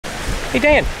Hey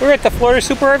Dan, we're at the Florida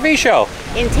Super RV Show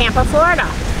in Tampa, Florida.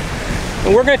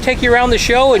 And we're going to take you around the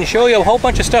show and show you a whole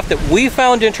bunch of stuff that we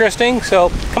found interesting, so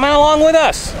come on along with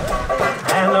us.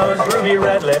 And those ruby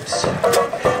red lips,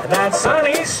 and that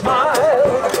sunny smile.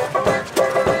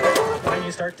 When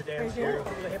you start to dance, you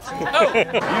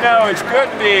know, it's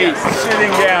good to be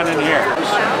sitting down in here.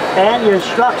 And your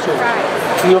instructions.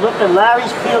 You look at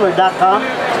larryspeeler.com.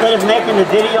 Instead of making a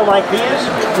video like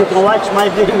this, you can watch my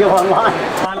video online.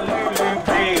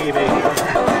 Baby,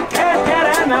 can't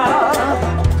get enough.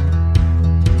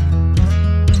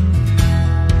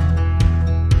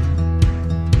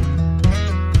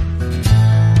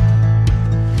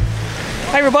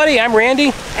 Hi everybody, I'm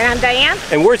Randy. And I'm Diane.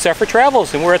 And we're at Zephyr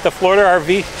Travels, and we're at the Florida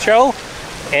RV Show.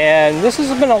 And this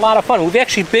has been a lot of fun. We've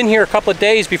actually been here a couple of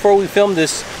days before we filmed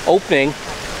this opening,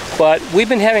 but we've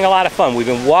been having a lot of fun. We've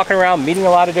been walking around, meeting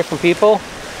a lot of different people,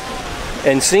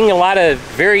 and seeing a lot of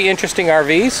very interesting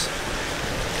RVs.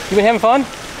 You been having fun?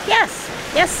 Yes,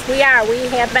 yes we are. We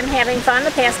have been having fun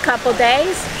the past couple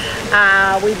days.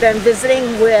 We've been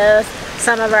visiting with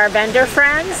some of our vendor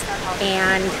friends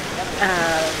and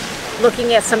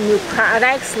looking at some new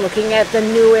products, looking at the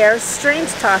new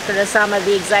Airstreams, talking to some of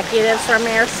the executives from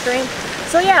Airstream.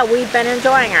 So yeah, we've been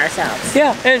enjoying ourselves.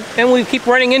 Yeah, and we keep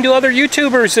running into other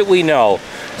YouTubers that we know.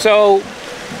 So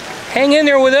hang in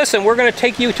there with us, and we're going to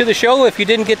take you to the show if you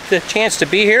didn't get the chance to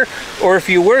be here, or if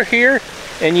you were here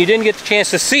and you didn't get the chance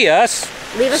to see us.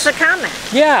 Leave us a comment.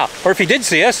 Yeah, or if you did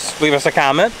see us, leave us a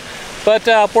comment. But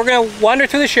we're going to wander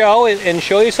through the show and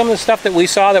show you some of the stuff that we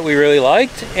saw that we really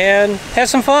liked and have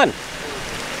some fun.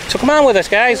 So come on with us,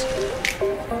 guys.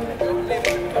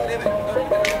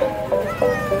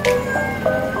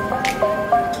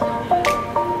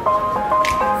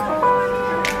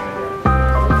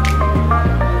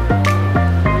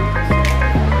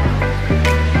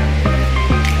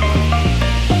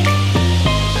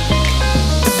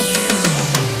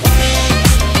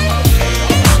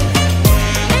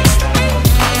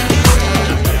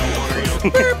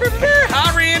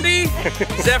 Hi Randy!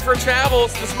 Zephyr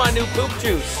Travels. This is my new poop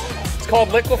juice. It's called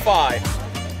Liquify.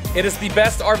 It is the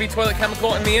best RV toilet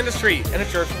chemical in the industry, and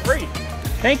it's yours for free.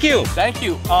 Thank you. Thank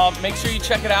you. Make sure you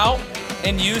check it out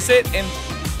and use it, and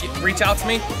reach out to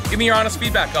me. Give me your honest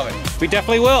feedback of it. We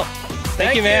definitely will.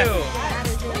 Thank you, man.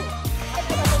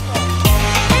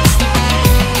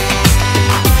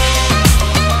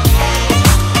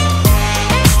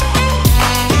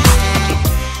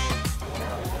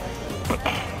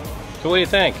 So what do you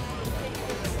think?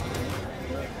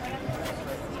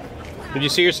 Did you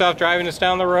see yourself driving us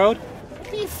down the road?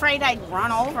 I'd be afraid I'd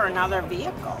run over another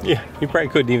vehicle. Yeah, you probably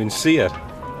couldn't even see it.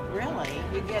 Really?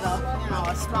 You get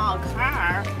a small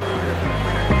car.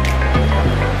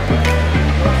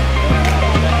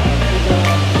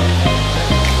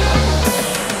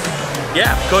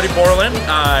 Yeah, Cody Borland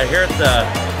here at the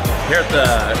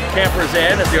Campers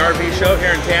Inn at the RV show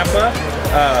here in Tampa,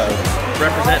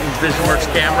 representing VisionWorks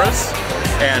cameras,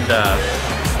 and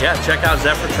yeah, check out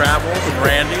Zephyr Travels and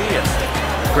Randy, and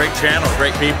great channel,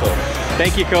 great people.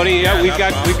 Thank you, Cody. Yeah, we've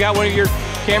got one of your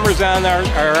cameras on our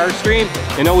Airstream.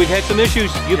 You know, we've had some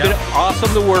issues. You've been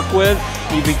awesome to work with.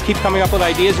 You keep coming up with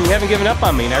ideas, and you haven't given up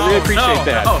on me, and I really appreciate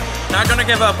that. No, not going to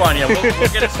give up on you.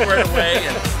 We'll get it squared away,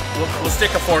 and we'll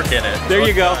stick a fork in it. There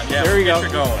you go. Yeah, there you go.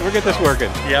 We'll get this working.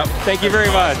 Yep. Thank you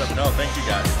very much. No, thank you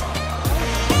guys.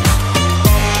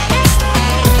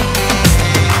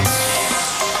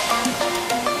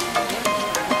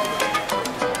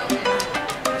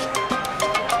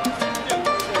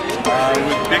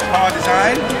 Big Paw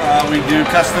Design. We do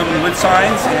custom wood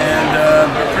signs,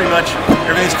 and pretty much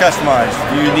everything's customized.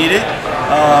 Do you need it?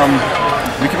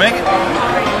 We can make it.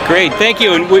 Great, thank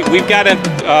you. And we've got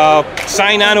a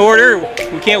sign on order.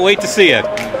 We can't wait to see it.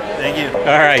 Thank you.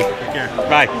 All right. Take care.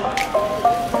 Bye.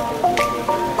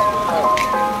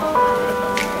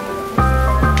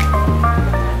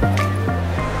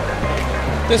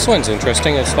 This one's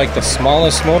interesting. It's like the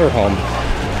smallest motorhome.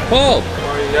 Whoa!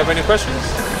 You have any questions?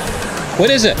 What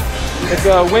is it? It's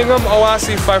a Wingham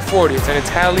Oasis 540. It's an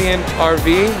Italian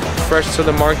RV, fresh to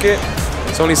the market.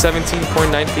 It's only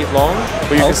 17.9 feet long,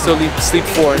 but you can still sleep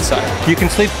 4 inside. You can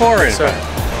sleep 4 inside?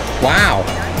 Wow.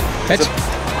 That's,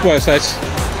 so that's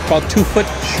about 2 foot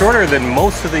shorter than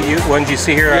most of the ones you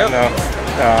see here on the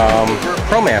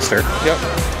ProMaster. Yep.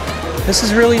 This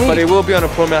is really neat. But it will be on a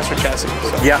ProMaster chassis.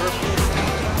 So. Yeah.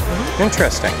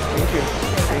 Interesting. Thank you.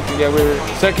 Thank you. Yeah, we're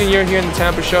second year here in the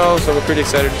Tampa show, so we're pretty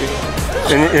excited to be here.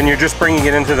 And you're just bringing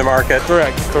it into the market?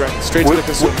 Correct, correct. Straight to the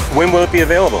consumer. When will it be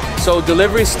available? So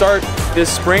deliveries start this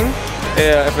spring.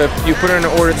 If you put in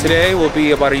an order today, we'll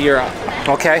be about a year out.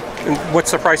 Okay. And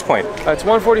what's the price point? It's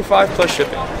 $145 plus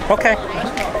shipping. Okay.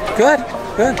 Good.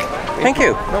 Good. Thank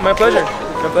you. No, my pleasure.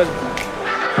 My pleasure.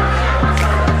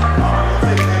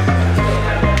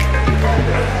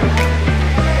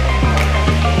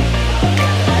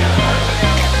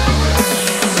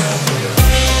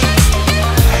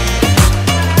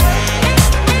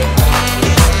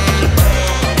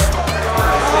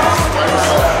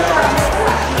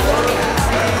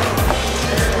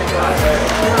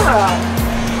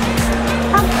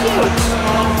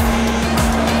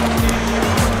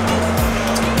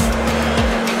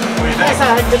 A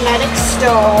Dometic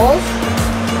stove.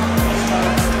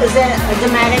 Is it a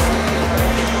Dometic?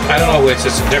 I don't know which.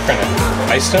 It's different.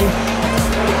 Iceton?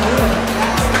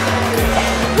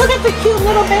 Look at the cute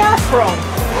little bathroom.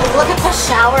 Look at the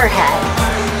shower head.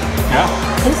 Yeah.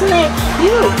 Isn't that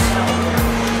cute?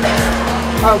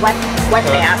 Or wet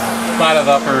bath. A lot of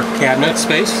upper cabinet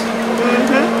space.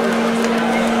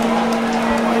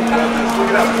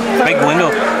 Big window.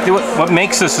 What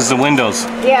makes this is the windows.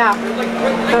 Yeah.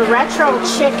 The retro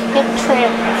chic hip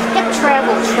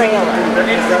travel trailer.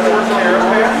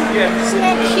 Isn't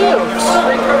that cute?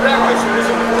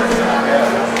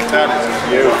 That is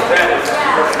cute.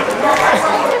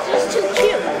 This is too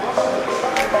cute.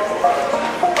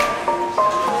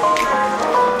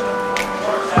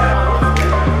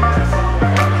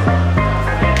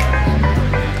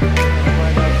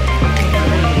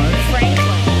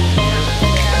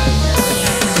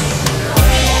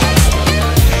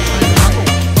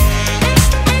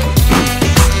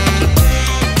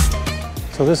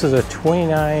 So this is a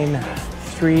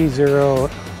 2930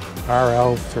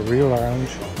 RL. It's a real lounge.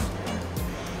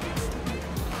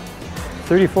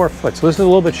 34 foot. So this is a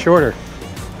little bit shorter.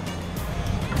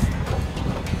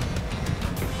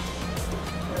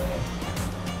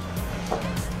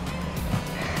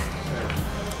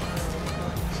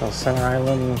 So Center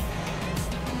Island.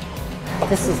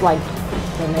 This is like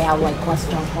when they have like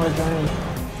Western Hordern.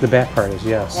 The back part is,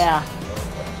 yes. Yeah.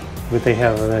 But they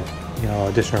have that, you know,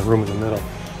 additional room in the middle.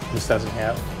 This doesn't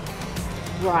have.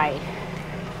 Right.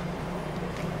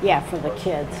 Yeah, for the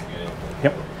kids.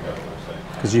 Yep.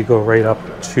 Because you go right up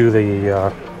to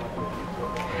the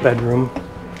bedroom.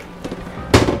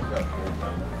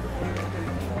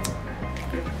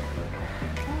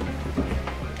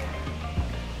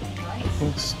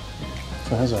 Oops. So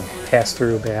it has a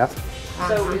pass-through bath.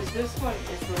 So is this one,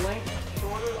 is the length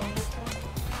shorter on this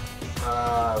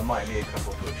one? Might be a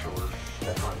couple foot shorter.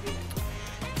 That might be.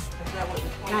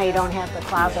 Now you don't have the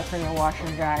closet for your washer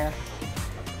and dryer.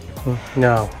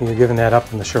 No, you're giving that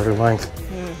up in the shorter length.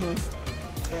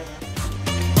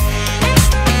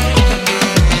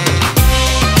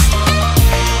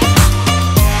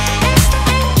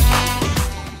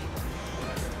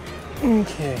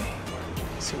 Okay,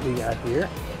 let's see what we got here.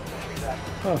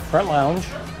 Oh, front lounge,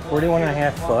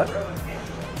 41.5 foot.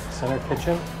 Center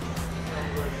kitchen.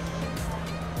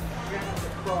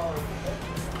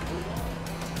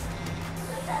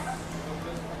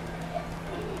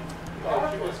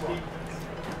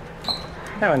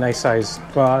 Have a nice size,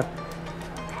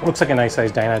 looks like a nice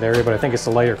size dinette area, but I think it's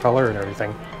the lighter color and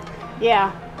everything.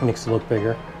 Yeah. It makes it look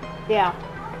bigger. Yeah.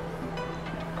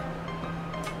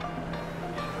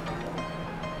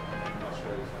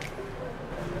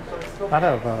 A lot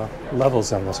of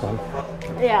levels on this one.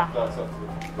 Yeah.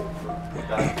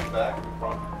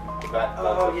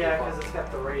 Oh yeah, because it's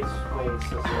got the race ways.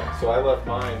 So I left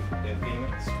mine in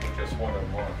Phoenix with just one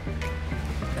of them.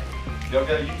 Y'all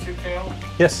got a YouTube channel?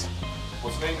 Yes.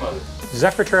 What's the name of it?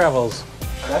 Zephyr Travels.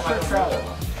 Zephyr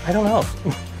Travels. I don't know.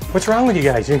 What's wrong with you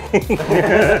guys? What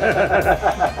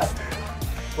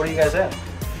are you guys in?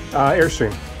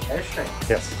 Airstream. Airstream.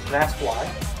 Yes. That's why.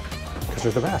 Because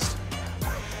they're the best.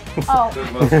 Oh. They're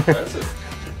the most expensive.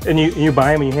 And you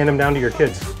buy them and you hand them down to your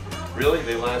kids. Really?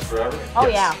 They last forever? Oh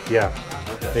Yes. yeah.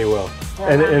 Yeah. Okay. They will.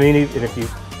 And if you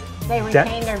They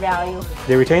retain their value.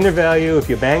 They retain their value. If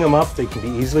you bang them up, they can be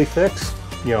easily fixed.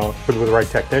 You know, with the right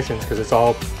technicians, because it's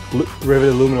all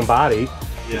riveted aluminum body,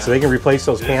 Yeah. so they can replace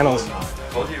those panels.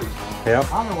 Told you it was Yeah. I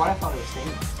don't know why I thought it was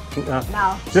stainless.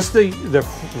 No. Just the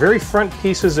very front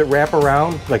pieces that wrap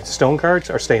around, like the stone cards,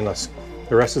 are stainless.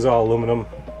 The rest is all aluminum.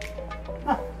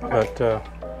 But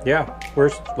yeah,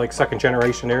 we're like second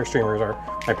generation Airstreamers.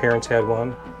 My parents had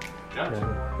one. Gotcha. And,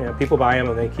 yeah, people buy them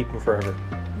and they keep them forever.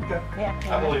 Okay. Yeah.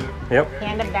 I believe it. Yep.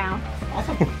 Hand them down.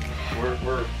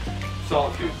 We're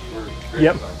solitude. We're great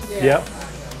Yep. design. Yep.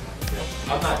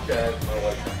 I'm not Chad. My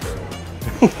wife's not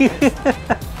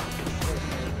Chad.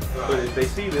 But if they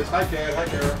see this, hi Chad, hi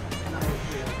Kara.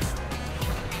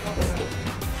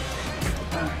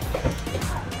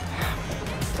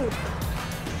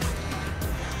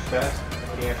 Fast.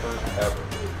 camper ever.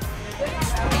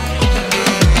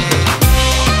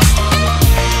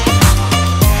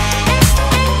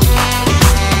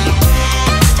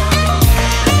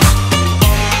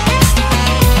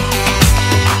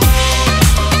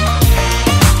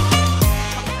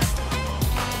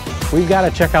 We've got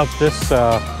to check out this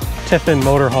Tiffin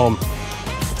motorhome.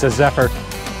 It's a Zephyr.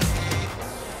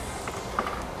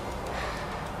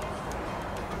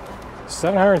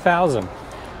 $700,000.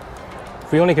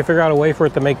 If we only could figure out a way for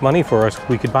it to make money for us,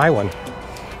 we could buy one.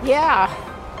 Yeah.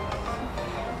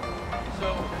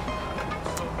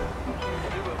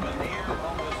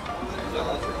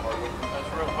 That's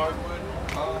real hardwood.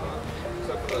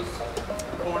 Except for those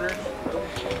corners.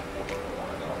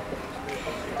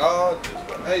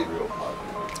 Hey,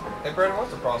 Brandon,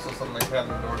 what's the process on the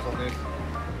cabinet doors on these?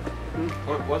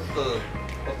 What's the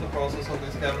process on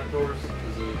these cabinet doors?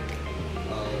 Is it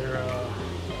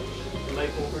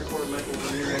maple, 3/4 maple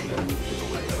rear end?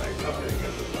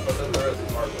 But then there is a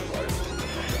hardwood, right?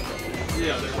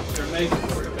 Yeah, they're made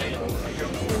for the band.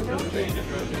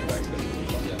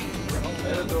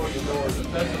 And the doors,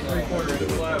 that's a 3/4 inch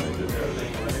slab.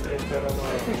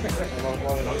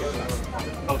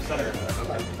 Oh, center.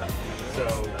 So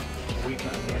we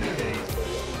can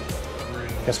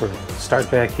guess we'll start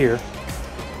back here.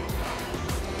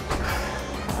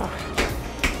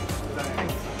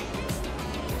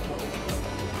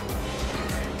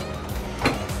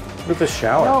 Look at the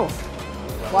shower. Oh,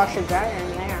 washer dryer in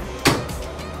there.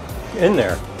 In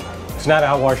there. It's not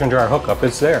out wash and dryer hookup,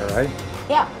 it's there, right?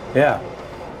 Yeah. Yeah.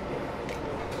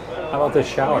 How about this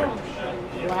shower?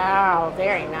 Wow,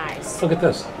 very nice. Look at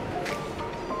this.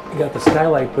 You got the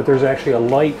skylight, but there's actually a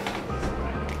light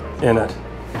in it.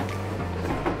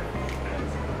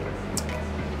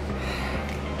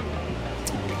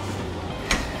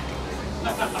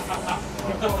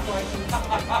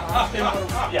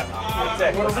 Yeah,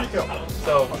 exactly.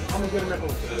 So I'm gonna get them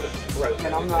right,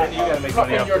 and I'm not. You gotta make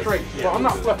money off your drink. Well, I'm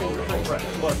not fluffing your drink. Right.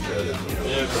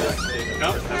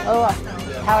 Oh,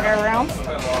 powder room.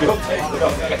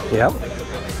 Yep.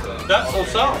 That's so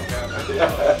soft.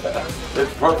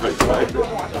 It's perfect, right?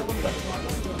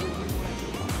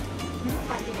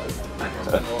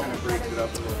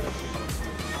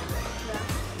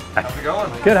 How's it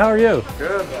going? Good, how are you?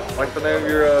 Good. Like the name of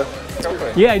your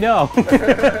company. Yeah, I know.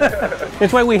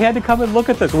 That's why we had to come and look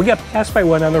at this. We got passed by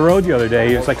one on the road the other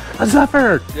day. It was like, a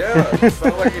Zephyr! Yeah, it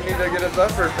sounds like you need to get a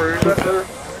Zephyr for your Zephyr.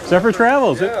 Zephyr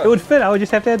Travels. Yeah. It would fit. I would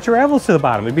just have to add Travels to the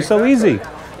bottom. It'd be so easy.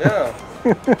 Yeah.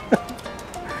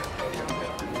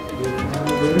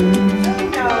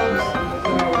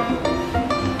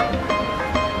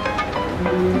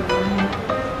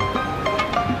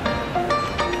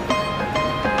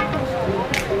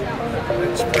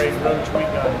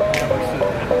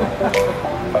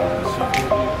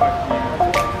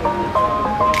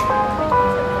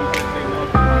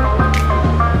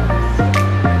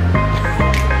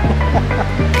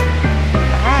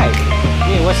 Hi.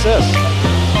 Hey, what's this?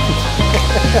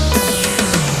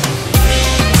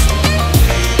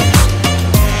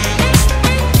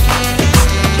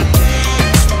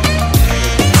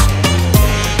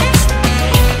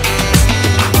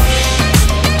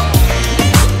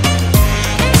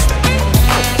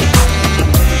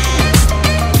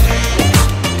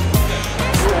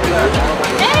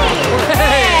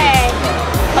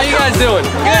 How you guys doing?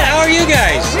 Good, how are you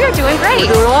guys? We're doing great.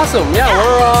 We're doing awesome. Yeah,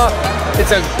 we're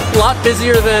it's a lot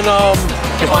busier than on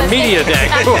media day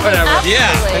or whatever. Absolutely.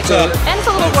 Yeah, It's a, And it's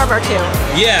a little warmer too.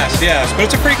 Yes, but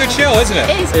it's a pretty good show, isn't it?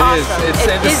 It is awesome.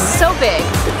 It is so big.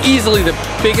 easily the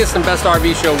biggest and best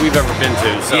RV show we've ever been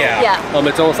to. So Yeah.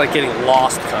 it's almost like getting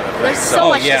lost kind of thing. There's so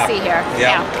much to see here.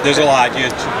 Yeah, there's a lot. You're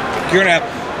gonna have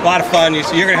a lot of fun.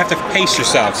 You're gonna have to pace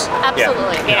yourselves.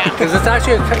 Absolutely. Yeah. Because it's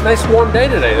actually a nice warm day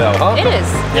today, though, huh? It is.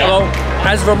 You know,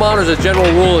 as Vermonters, a general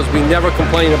rule is we never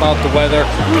complain about the weather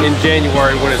in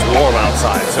January when it's warm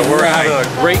outside. So we're having a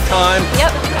great time.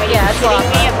 Yep. Yeah, it's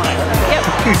awesome. Yep.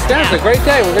 Yeah, it's a great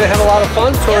day. We're gonna have a lot of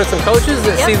fun. Touring some coaches.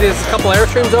 See, there's a couple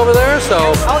Airstreams over there.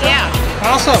 So. Oh yeah.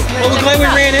 Awesome. Well, we're glad we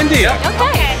ran into you.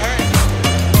 Okay.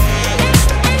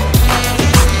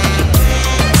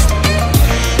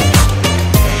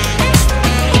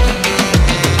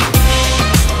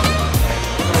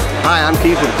 Hi, I'm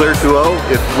Keith with Clear 2O.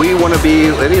 If we want to be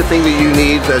anything that you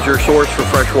need as your source for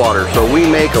fresh water, so we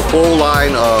make a full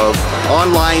line of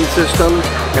online systems,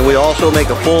 and we also make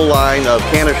a full line of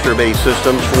canister-based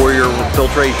systems for your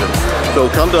filtration. So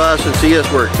come to us and see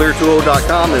us. We're at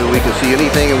clear20.com, and we can see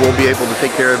anything, and we'll be able to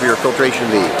take care of your filtration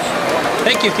needs.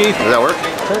 Thank you, Keith. Does that work?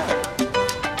 Perfect.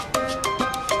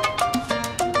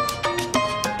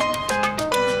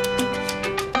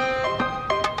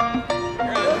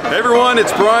 everyone,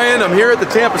 it's Brian. I'm here at the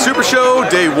Tampa Super Show,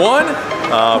 day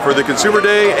 1 for the Consumer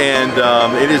Day, and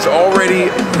it is already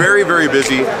very, very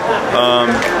busy.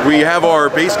 We have our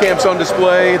base camps on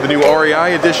display. The new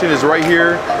REI edition is right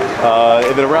here.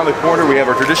 And then around the corner we have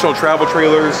our traditional travel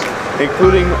trailers,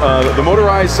 including the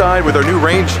motorized side with our new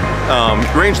range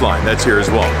line that's here as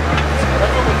well.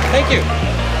 Thank you.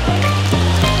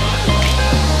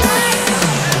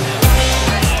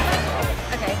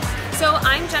 So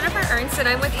I'm Jennifer Ernst and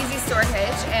I'm with Easy Storage,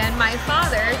 and my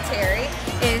father, Terry,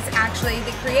 is actually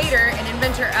the creator and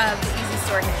inventor of the Easy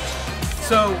Storage.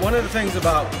 So one of the things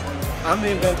about, I'm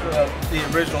the inventor of the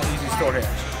original Easy Storage,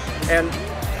 and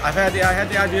I had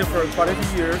the idea for quite a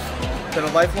few years. Been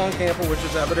a lifelong camper, which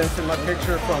is evidenced in my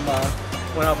picture from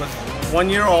when I was 1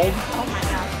 year old. Oh my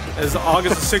gosh. It's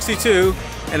August of '62.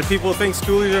 And if people think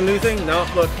schoolies are a new thing, no,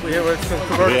 look, we have a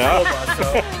converted school bus.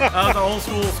 So I was an old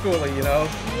school schoolie, you know.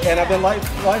 And I've been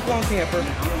lifelong camper.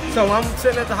 So I'm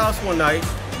sitting at the house one night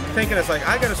thinking, it's like,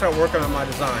 I gotta start working on my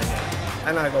design.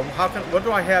 And I go, what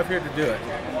do I have here to do it?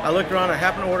 I looked around, I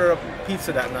happened to order a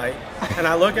pizza that night. And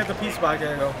I look at the pizza box and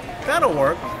I go, that'll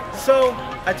work. So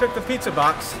I took the pizza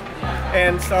box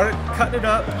and started cutting it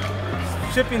up,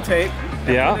 shipping tape,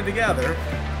 and putting it together.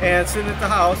 And sitting at the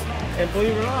house, and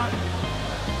believe it or not,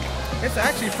 it's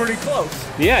actually pretty close.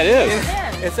 Yeah, it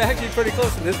is. It's actually pretty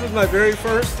close. And this was my very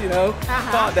first,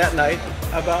 thought that night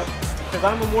about, because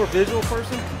I'm a more visual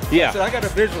person. Yeah. So I got to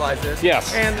visualize this.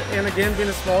 Yes. And again, being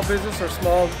a small business, or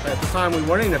small, at the time we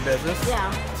weren't in a business,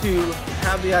 to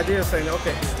have the idea of saying,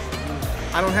 okay,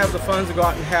 I don't have the funds to go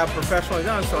out and have professionally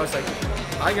done, so I was like,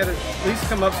 I got to at least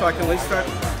come up so I can at least start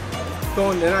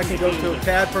going, then I can go to a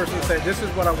CAD person and say, this is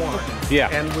what I want. Yeah.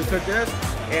 And we took this,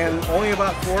 and only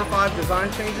about 4 or 5 design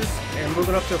changes, and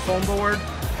moving up to a foam board,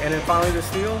 and then finally to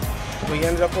steel, we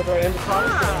ended up with our end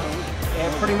product,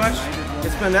 and pretty much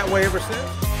it's been that way ever since.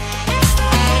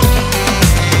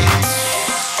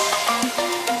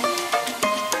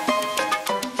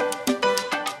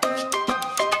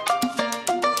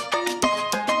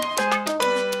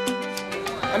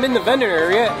 I'm in the vendor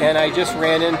area and I just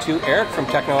ran into Eric from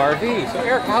Techno RV. So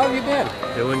Eric, how have you been?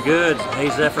 Doing good. Hey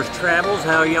Zephyr's Travels,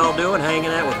 how are y'all doing? Hanging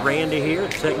out with Randy here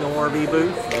at the Techno RV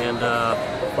booth, and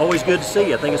always good to see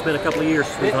you. I think it's been a couple of years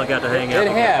since we've got to hang out.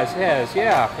 It has,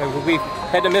 yeah. We've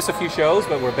had to miss a few shows,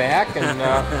 but we're back and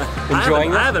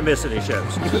enjoying I haven't missed any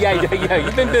shows. yeah,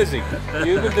 you've been busy.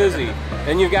 You've been busy.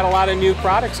 And you've got a lot of new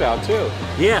products out too.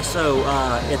 Yeah, so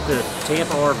at the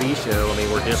Tampa RV show, I mean,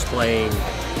 we're displaying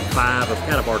 5 of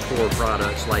kind of our core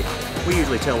products. Like, we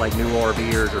usually tell like new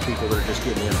RVers or people that are just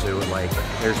getting into it, like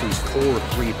there's these core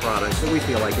 3 products that we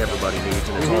feel like everybody needs,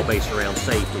 and it's all based around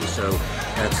safety. So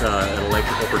that's an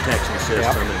electrical protection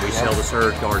system, and we sell the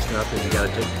surge guard stuff because you got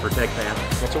to protect that.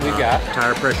 That's what we got.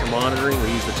 Tire pressure monitoring,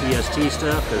 we use the TST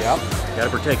stuff because you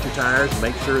got to protect your tires and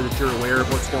make sure that you're aware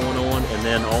of what's going on, and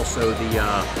then also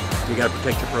the you got to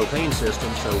protect your propane system,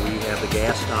 so we have the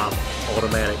gas stop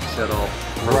automatic shut off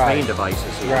propane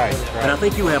devices here. Right. And I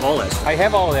think you have all that stuff. I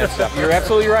have all of that stuff. You're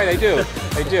absolutely right. I do.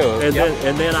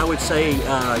 And then I would say,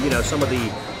 some of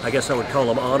the, I guess I would call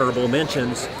them honorable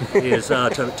mentions, is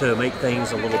to make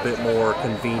things a little bit more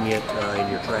convenient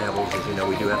in your travels. As you know,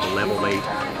 we do have the LevelMate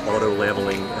auto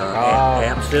leveling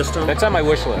app system. That's on my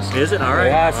wish list. Is it? All right.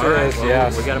 Yes, all right. it is. Well,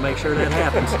 yes. We got to make sure that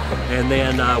happens. And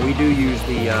then we do use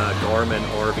the Garmin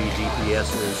RV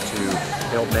GPSs to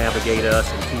help navigate us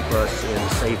and keep us in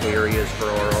safe areas for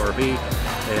our RV.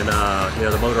 And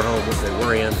the motorhome that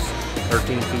we're in is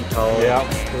 13 feet tall,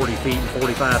 40 feet and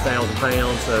 45,000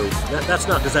 pounds, so that's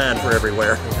not designed for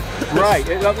everywhere. Right,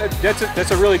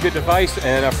 that's a really good device,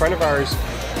 and a friend of ours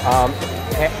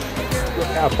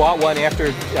bought one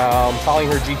after following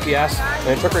her GPS,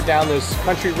 and it took her down this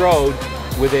country road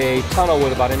with a tunnel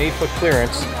with about an 8-foot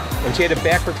clearance, and she had to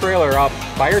back her trailer up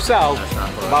by herself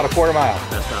about a quarter mile.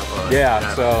 That's not fun.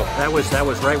 Yeah, so that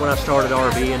was right when I started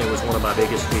RV, and it was one of my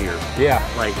biggest fears. Yeah,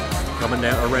 like coming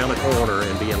down around the corner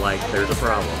and being like, "There's a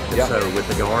problem." And so with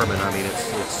the Garmin, I mean,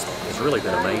 it's really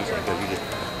been amazing because you just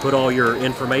put all your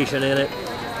information in it.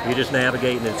 You just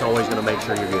navigate, and it's always going to make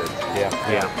sure you're good.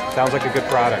 Yeah. Sounds like a good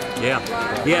product. Yeah.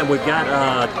 And we've got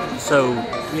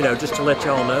just to let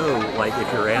y'all know, like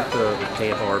if you're at the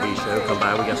Tampa RV show, come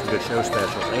by. We got some good show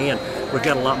specials, and we've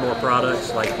got a lot more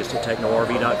products, like just at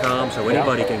technorv.com, so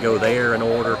anybody can go there and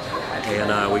order.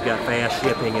 And we've got fast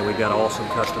shipping, and we've got awesome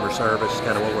customer service,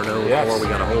 kind of what we're known for. We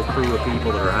got a whole crew of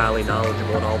people that are highly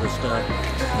knowledgeable and all this stuff,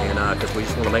 and because we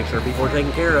just want to make sure people are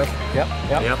taken care of.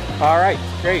 Yep. All right,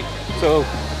 great. So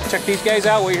check these guys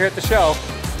out while you're at the show.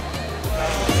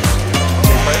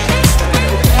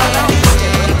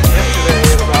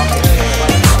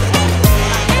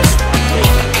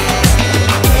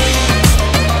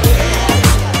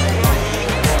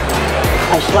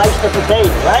 sliced the potato,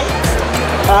 right?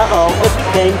 Uh-oh, it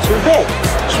became too big.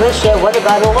 Swiss said, what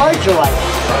about a larger one?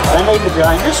 Then they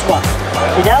designed this one.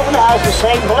 See, that one has the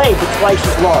same blade, but twice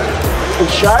as large.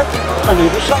 It's sharp on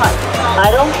either side.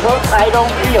 I don't cook, I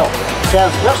don't feel.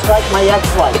 Sounds just like my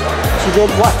ex-wife. She did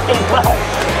one thing well,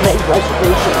 made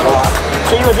reservations off.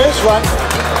 See, with this one,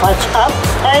 it's up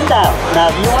and down. Now,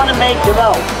 if you want to make your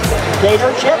own potato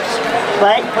chips,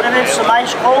 right, put them in some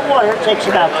ice cold water. It takes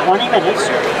about 20 minutes,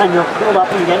 and they'll cool up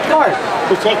and get hard.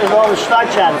 You're taking all the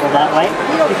starch out of them that way.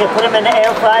 You can put them in the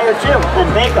air fryer, too, and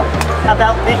bake them. How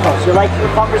about pickles? You like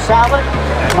cucumber salad?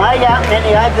 My Aunt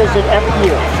Minnie, I visit every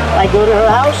year. I go to her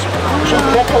house, she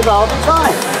pickles all the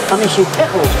time. I mean, she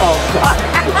pickles all the time.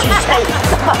 She'd say,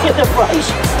 the higher the price,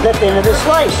 the thinner the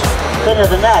slice. Thinner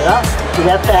than that, huh? You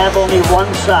have to have only one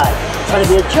side. But if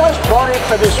you just bought it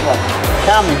for this one,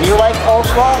 tell me, do you like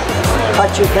coleslaw?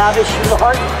 Cut your cabbage through the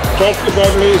heart, take the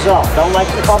dead leaves off. Don't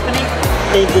like the company?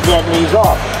 Leave the dead leaves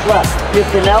off. Well, you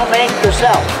can now make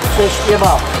yourself. Switch them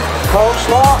up.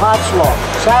 Coleslaw, hot slaw,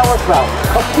 sauerkraut,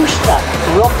 kapusta,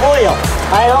 real oil.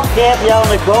 I don't care if you're on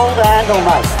a gold handle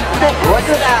knife. Isn't that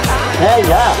gorgeous? Hey,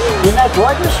 yeah. Isn't that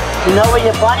gorgeous? You know where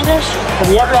you find this? Have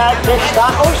you ever had fish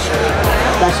tacos?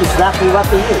 That's exactly what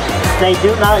they use. They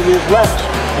do not use lettuce.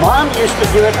 Mom used to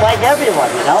do it like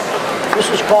everyone, you know? This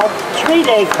is called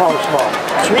 3-day coleslaw.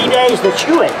 3 days to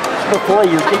chew it before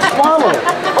you can swallow it.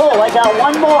 Oh, I got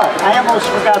one more. I almost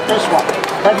forgot this one.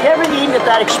 Have you ever eaten at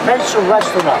that expensive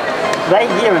restaurant right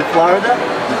here in Florida?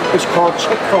 It's called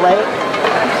Chick-fil-A.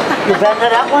 You been to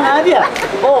that one, have you?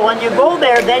 Oh, when you go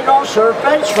there, they don't serve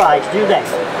French fries, do they?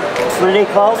 What do they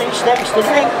call these things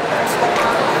today?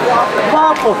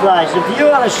 Waffle fries. If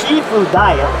you're on a seafood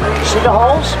diet, see the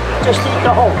holes? Just eat the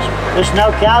holes. There's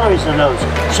no calories in those.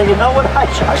 So you know what I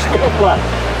just did? What?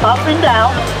 Up and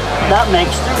down, that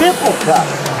makes the ripple cut.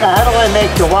 Now how do I make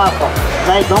the waffle?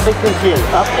 Right, don't be confused.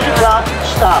 Up to the top,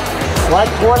 stop.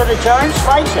 1/4 of the turn,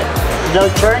 slice it. No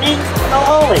turning, no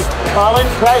holding. All in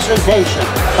presentation.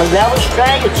 A relish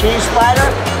tray, a cheese platter,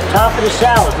 top of the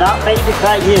salad, not made to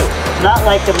cut you. Not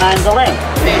like the mandolin.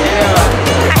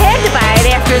 I had to buy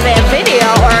it after that video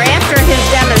or after his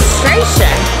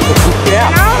demonstration. Yeah.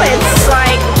 You know, it's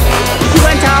like he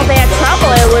went to all that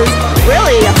trouble. It was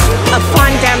really a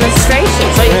fun demonstration,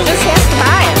 so you just have to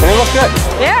buy it. They look good.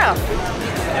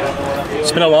 Yeah.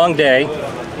 It's been a long day.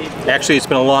 Actually, it's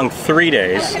been a long 3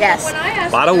 days. Yes. A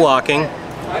lot of walking,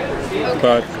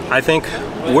 but I think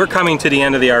we're coming to the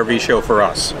end of the RV show for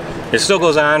us. It still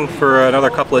goes on for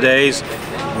another couple of days,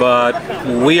 but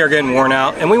we are getting worn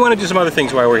out, and we want to do some other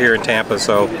things while we're here in Tampa,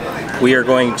 so we are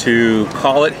going to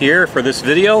call it here for this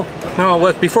video.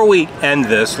 No, before we end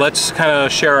this, let's kind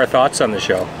of share our thoughts on the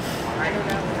show.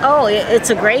 Oh,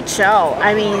 it's a great show.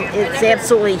 I mean, it's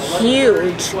absolutely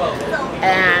huge,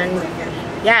 and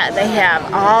yeah, they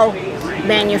have all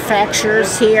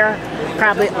manufacturers here,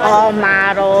 probably all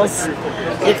models.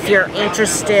 If you're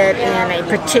interested in a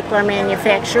particular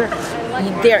manufacturer,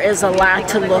 there is a lot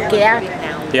to look at.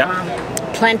 Yeah.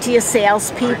 Plenty of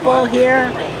salespeople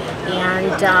here,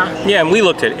 and yeah, and we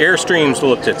looked at Airstreams, we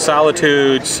looked at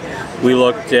Solitudes, we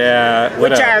looked at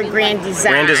which are Grand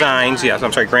Design. Grand Designs, yes,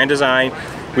 I'm sorry, Grand Design.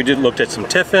 We looked at some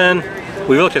Tiffin.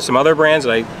 We looked at some other brands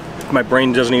that my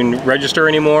brain doesn't even register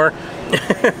anymore.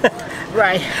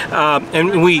 Right.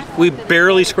 And we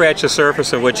barely scratched the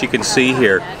surface of what you can see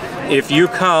here. If you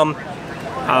come,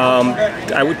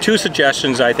 two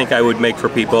suggestions I think I would make for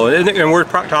people, and we're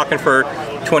talking for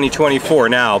 2024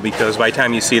 now, because by the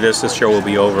time you see this show will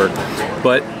be over.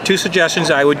 But two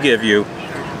suggestions I would give you.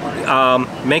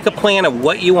 Make a plan of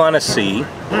what you want to see.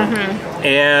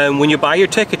 And when you buy your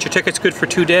ticket's good for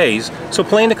 2 days, so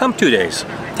plan to come 2 days.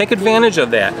 Take advantage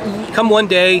of that. Come one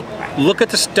day, look at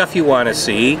the stuff you want to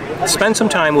see, spend some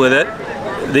time with it.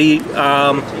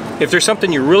 If there's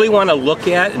something you really want to look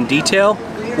at in detail,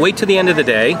 wait till the end of the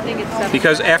day,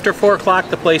 because after 4 o'clock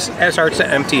the place starts to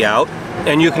empty out,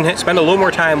 and you can spend a little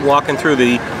more time walking through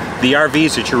the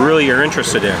RVs that you really are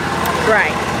interested in.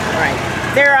 Right,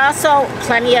 right. There are also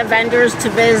plenty of vendors to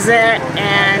visit,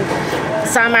 and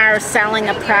some are selling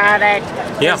a product.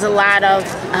 Yeah. There's a lot of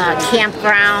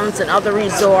campgrounds and other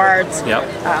resorts, yep.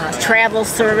 Travel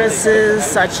services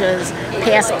such as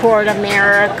Passport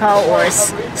America or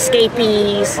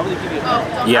Escapees,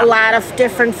 yeah. A lot of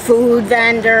different food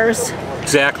vendors.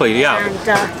 Exactly, yeah.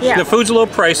 And, yeah. The food's a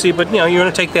little pricey, but you know, you're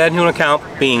going to take that into account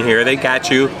being here. They got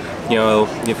you. You know,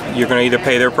 if you're going to either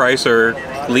pay their price or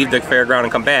leave the fairground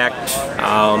and come back.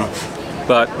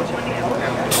 But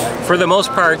for the most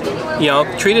part, you know,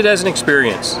 treat it as an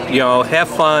experience. You know, have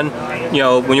fun. You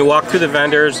know, when you walk through the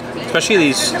vendors,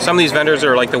 especially some of these vendors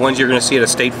are like the ones you're going to see at a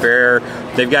state fair.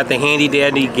 They've got the handy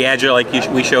dandy gadget like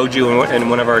we showed you in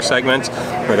one of our segments,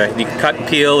 where you can cut and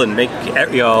peel and make,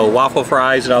 you know, waffle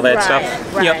fries and all that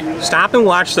stuff. Right. You know, stop and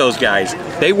watch those guys.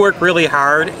 They work really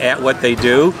hard at what they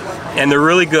do, and they're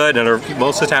really good, and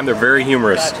most of the time they're very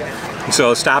humorous.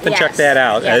 So stop and check that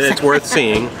out. It's worth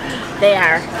seeing. They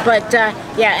are, but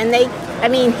yeah, and I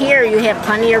mean, here you have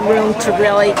plenty of room to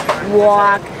really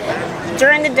walk.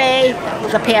 During the day,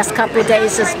 the past couple of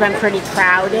days it's been pretty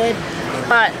crowded,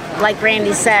 but like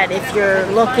Randy said, if you're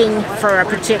looking for a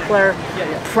particular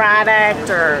product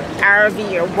or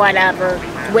RV or whatever,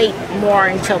 wait more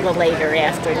until the later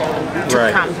afternoon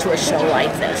to come to a show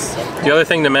like this. The other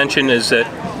thing to mention is that,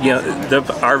 you know, the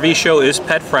RV show is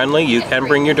pet friendly. You can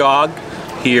bring your dog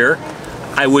here.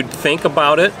 I would think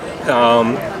about it.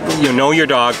 You know your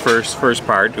dog first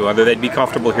part, whether they'd be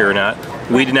comfortable here or not.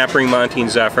 We did not bring Monty and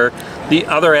Zephyr. The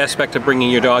other aspect of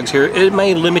bringing your dogs here, it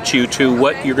may limit you to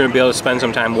what you're going to be able to spend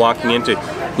some time walking into.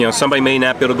 You know, somebody may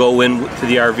not be able to go into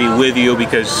the RV with you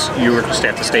because you just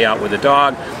have to stay out with the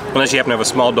dog, unless you happen to have a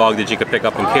small dog that you could pick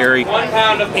up and carry.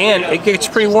 And it gets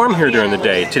pretty warm here during the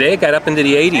day. Today it got up into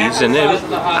the 80s, and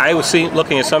I was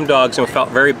looking at some dogs and felt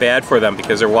very bad for them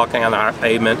because they're walking on the hot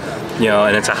pavement, you know,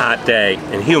 and it's a hot day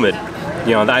and humid.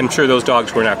 You know, I'm sure those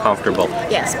dogs were not comfortable.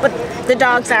 Yes, but the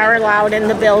dogs are allowed in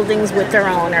the buildings with their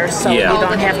owners, so you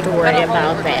don't have to worry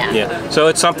about that. Yeah, so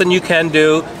it's something you can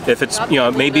do if it's, you know,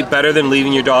 maybe better than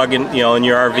leaving your dog in, you know, in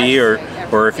your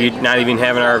RV, or if you not even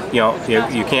have an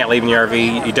RV, you can't leave in your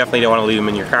RV, you definitely don't want to leave them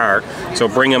in your car. So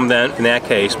bring them then in that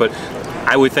case. But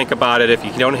I would think about it. If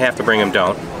you don't have to bring them,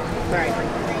 don't. Right.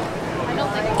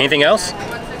 Anything else?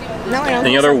 No, I don't.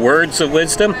 Any other words of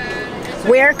wisdom?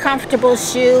 Wear comfortable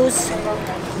shoes.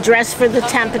 Dress for the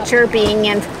temperature. Being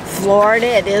in Florida,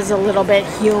 it is a little bit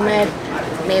humid.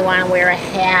 You may want to wear a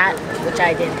hat, which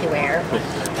I didn't wear.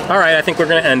 All right, I think we're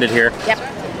going to end it here. Yep.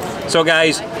 So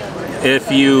guys,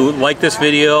 if you like this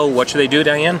video, what should they do,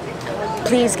 Diane?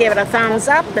 Please give it a thumbs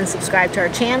up and subscribe to our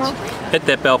channel. Hit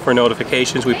that bell for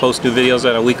notifications. We post new videos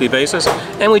on a weekly basis,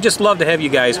 and we just love to have you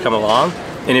guys come along.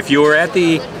 And if you were at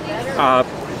the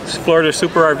Florida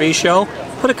Super RV show,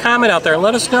 put a comment out there and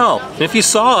let us know. And if you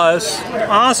saw us,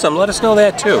 awesome, let us know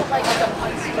that too.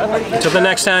 Until the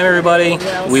next time, everybody,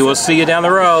 we will see you down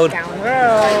the road. Down the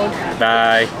road.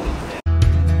 Bye.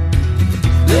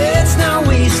 Let's not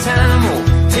waste time,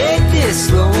 we'll take this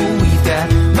slow. We've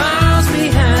got miles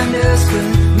behind us,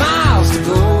 but miles to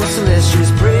go. So let's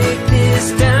just break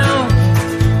this down.